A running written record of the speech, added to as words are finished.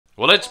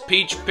Well, it's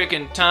peach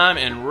picking time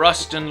in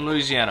Ruston,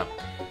 Louisiana.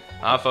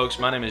 Hi folks,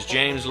 my name is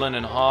James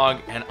Lyndon Hogg,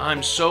 and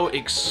I'm so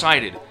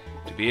excited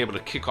to be able to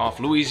kick off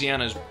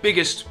Louisiana's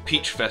biggest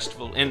peach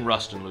festival in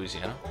Ruston,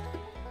 Louisiana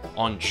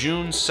on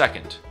June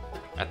 2nd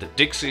at the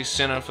Dixie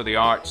Center for the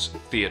Arts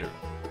Theater,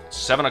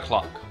 7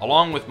 o'clock,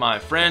 along with my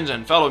friends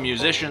and fellow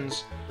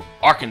musicians,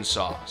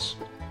 Arkansas.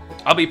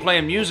 I'll be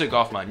playing music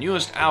off my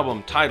newest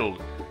album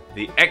titled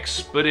The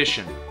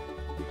Expedition.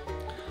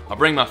 I'll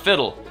bring my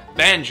fiddle,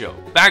 banjo,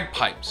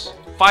 bagpipes,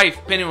 fife,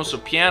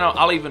 pinwhistle, piano.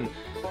 I'll even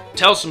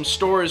tell some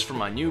stories from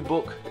my new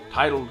book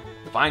titled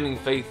Finding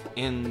Faith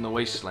in the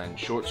Wasteland,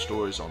 Short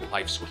Stories on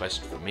Life's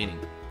Quest for Meaning.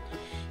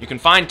 You can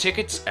find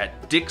tickets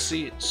at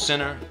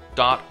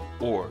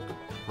dixiecenter.org.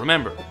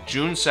 Remember,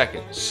 June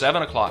 2nd,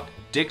 7 o'clock,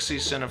 Dixie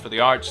Center for the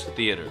Arts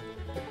Theater,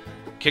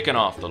 kicking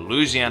off the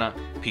Louisiana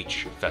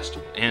Peach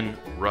Festival in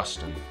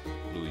Ruston,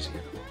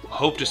 Louisiana. I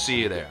hope to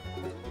see you there.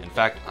 In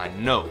fact, I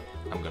know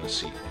I'm going to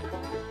see you.